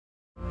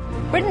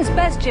Britain's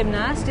best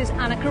gymnast is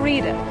Annika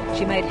Reeder.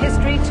 She made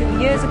history 2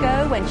 years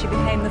ago when she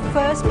became the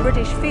first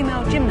British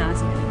female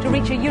gymnast to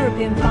reach a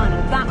European final.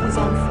 That was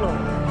on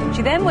floor.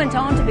 She then went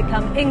on to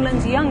become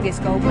England's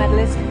youngest gold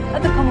medalist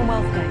at the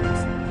Commonwealth Games.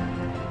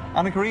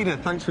 Annika Reeder,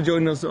 thanks for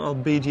joining us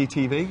on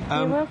BGTV.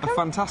 You're welcome. A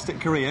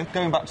fantastic career.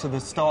 Going back to the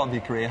start of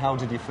your career, how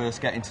did you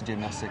first get into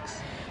gymnastics?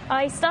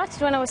 I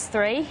started when I was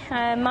 3.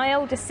 My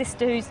oldest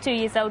sister, who's 2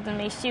 years older than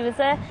me, she was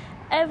a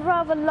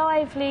rather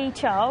lively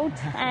child,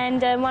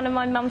 and one of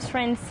my mum's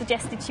friends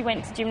suggested she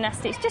went to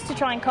gymnastics just to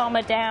try and calm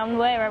her down,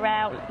 wear her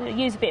out,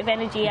 use a bit of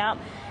energy up.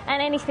 And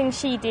anything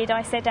she did,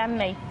 I said, and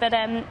me. But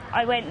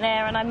I went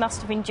there and I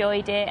must have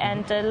enjoyed it,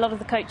 and a lot of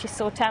the coaches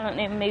saw talent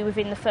in me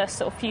within the first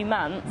sort of few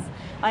months.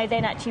 I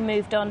then actually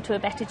moved on to a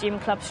better gym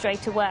club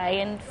straight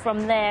away, and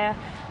from there,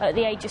 at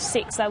the age of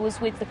 6, I was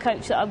with the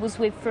coach that I was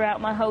with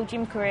throughout my whole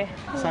gym career.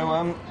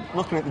 So,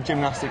 looking at the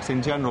gymnastics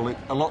in general,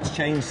 a lot's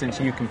changed since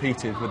you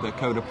competed with the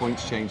code of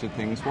points change and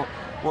things.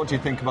 What do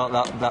you think about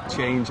that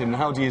change, and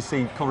how do you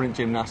see current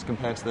gymnasts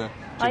compared to the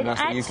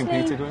gymnasts that you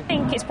competed with? I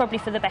think it's probably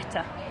for the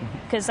better,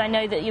 because I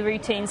know that your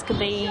routines can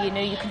be,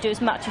 you can do as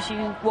much as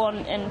you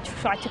want and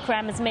try to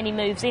cram as many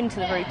moves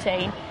into the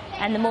routine,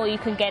 and the more you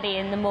can get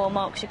in, the more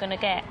marks you're going to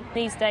get.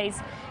 These days,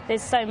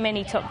 there's so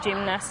many top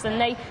gymnasts,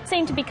 and they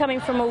seem to be coming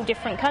from all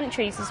different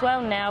countries as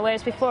well now,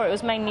 whereas before it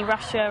was mainly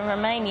Russia and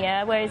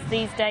Romania, whereas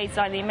these days,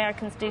 like, the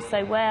Americans do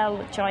so well,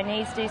 the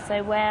Chinese do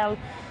so well,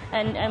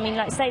 and, I mean,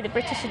 like, say, the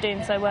British are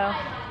doing so well.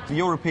 The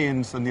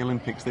Europeans and the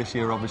Olympics this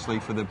year, obviously,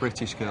 for the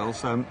British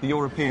girls. The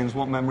Europeans,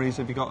 what memories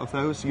have you got of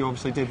those? You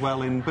obviously did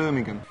well in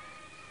Birmingham.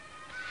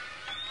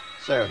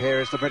 So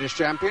here is the British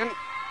champion,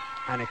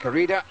 Annika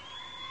Reeder.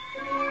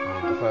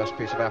 And the first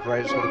piece of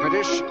apparatus for the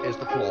British is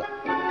the floor.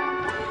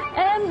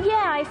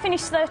 Yeah, I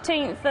finished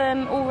 13th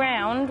all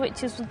round,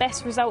 which is the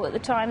best result at the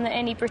time that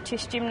any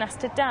British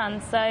gymnast had done.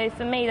 So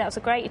for me, that was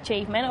a great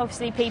achievement.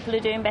 Obviously, people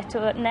are doing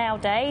better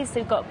nowadays.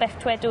 We've got Beth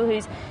Tweddle,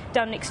 who's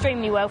done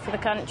extremely well for the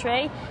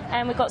country,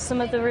 and we've got some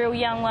of the real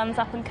young ones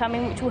up and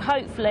coming, which will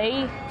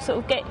hopefully sort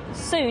of get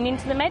soon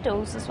into the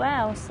medals as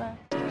well. So.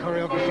 The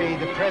choreography,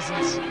 the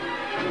presence,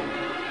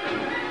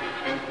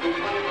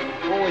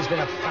 always been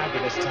a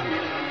fabulous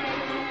tempo.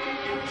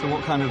 So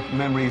what kind of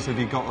memories have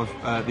you got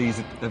of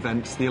these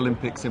events, the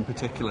Olympics in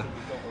particular?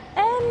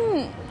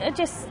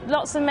 Just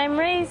lots of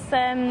memories,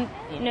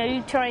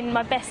 trying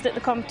my best at the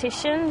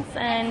competitions,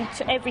 and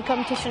every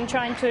competition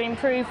trying to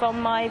improve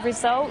on my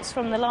results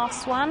from the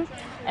last one.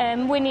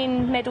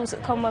 Winning medals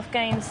at Commonwealth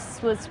Games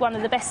was one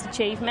of the best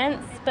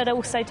achievements, but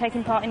also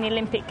taking part in the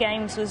Olympic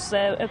Games was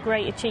a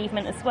great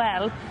achievement as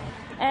well.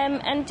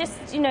 And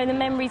just, the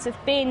memories of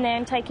being there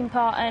and taking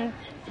part and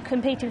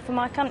competing for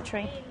my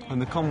country.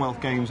 And the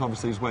Commonwealth Games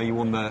obviously is where you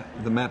won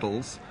the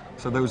medals,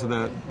 so those are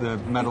the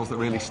medals that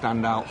really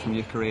stand out from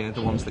your career,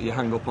 the ones that you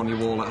hang up on your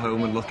wall at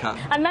home and look at.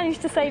 I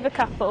managed to save a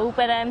couple,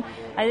 but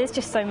there's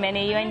just so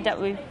many, you end up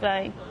with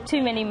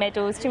too many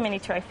medals, too many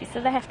trophies, so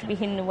they have to be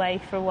hidden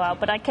away for a while.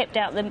 But I kept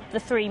out the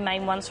 3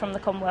 main ones from the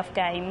Commonwealth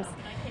Games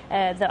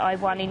that I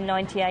won in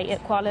 '98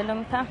 at Kuala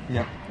Lumpur.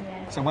 Yep.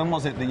 Yeah. So when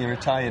was it that you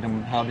retired,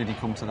 and how did you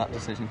come to that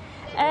decision?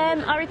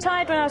 I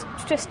retired when I was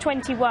just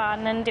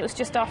 21, and it was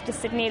just after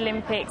Sydney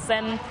Olympics.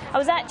 I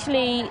was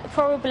actually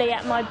probably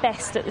at my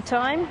best at the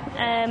time,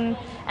 and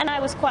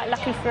I was quite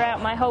lucky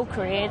throughout my whole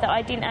career that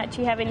I didn't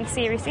actually have any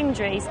serious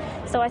injuries,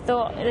 so I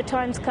thought the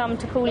time's come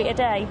to call it a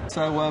day.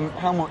 So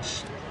how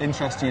much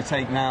interest do you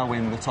take now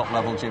in the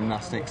top-level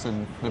gymnastics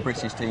and the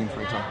British team,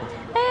 for example?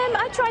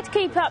 I try to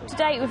keep up to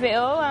date with it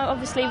all. I'm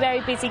obviously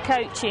very busy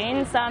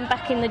coaching, so I'm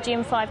back in the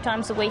gym 5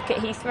 times a week at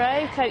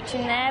Heathrow,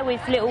 coaching there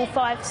with little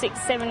 5,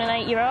 6, 7 and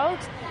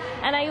 8-year-olds.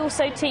 And I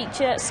also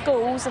teach at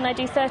schools, and I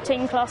do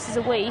 13 classes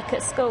a week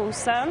at schools,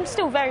 so I'm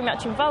still very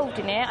much involved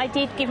in it. I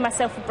did give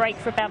myself a break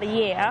for about a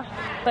year,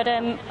 but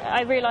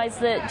I realised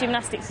that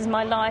gymnastics is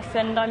my life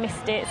and I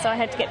missed it, so I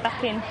had to get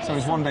back in. So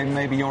is one day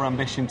maybe your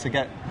ambition to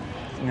get,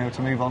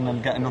 to move on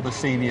and get another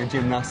senior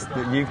gymnast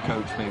that you've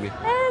coached, maybe?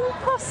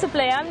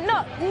 Possibly. I'm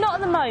not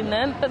at the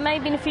moment, but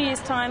maybe in a few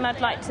years' time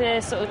I'd like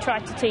to sort of try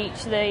to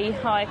teach the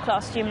higher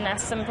class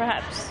gymnasts, and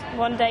perhaps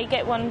one day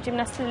get one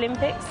gymnast to the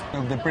Olympics.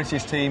 The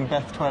British team,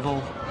 Beth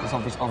Tweddle, is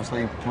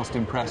obviously must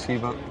impress you,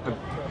 but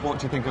what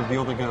do you think of the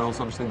other girls?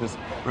 Obviously there's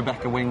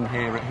Rebecca Wing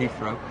here at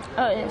Heathrow.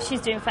 Oh,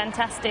 she's doing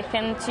fantastic,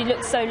 and she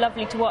looks so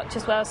lovely to watch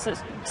as well, so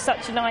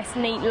such nice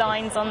neat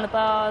lines on the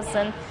bars,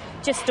 and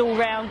just all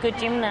round good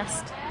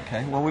gymnast.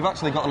 Okay, well, we've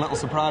actually got a little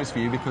surprise for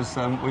you, because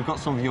we've got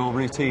some of your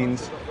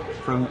routines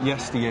from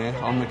yesteryear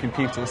on the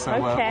computer,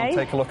 so we'll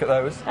take a look at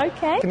those.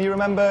 Okay. Can you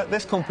remember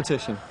this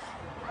competition?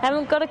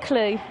 Haven't got a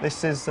clue.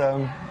 This is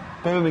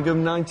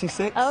Birmingham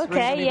 '96.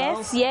 Okay,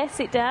 yes,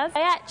 it does.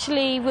 I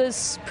actually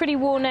was pretty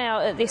worn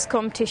out at this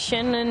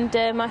competition,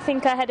 and I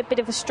think I had a bit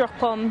of a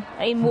strop on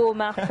in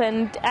warm-up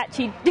and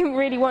actually didn't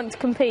really want to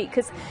compete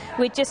because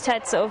we'd just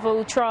had sort of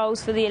all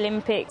trials for the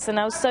Olympics, and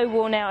I was so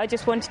worn out I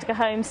just wanted to go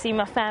home, see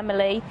my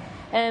family.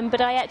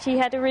 But I actually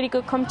had a really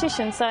good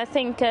competition, so I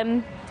think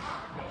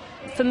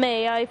for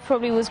me I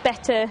probably was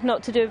better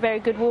not to do a very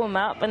good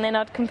warm-up, and then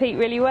I'd compete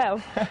really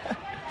well.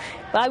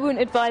 But I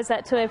wouldn't advise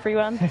that to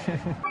everyone.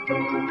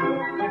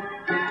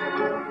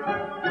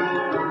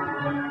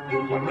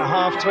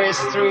 1.5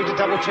 twist through to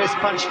double twist,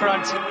 punch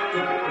front,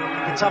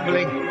 and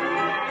tumbling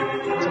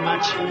to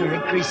match her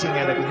increasing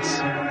elegance.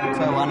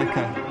 So,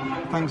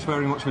 Annika, thanks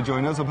very much for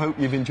joining us. I hope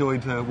you've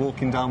enjoyed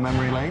walking down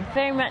memory lane.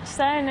 Very much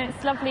so, and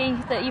it's lovely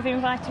that you've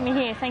invited me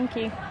here. Thank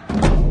you.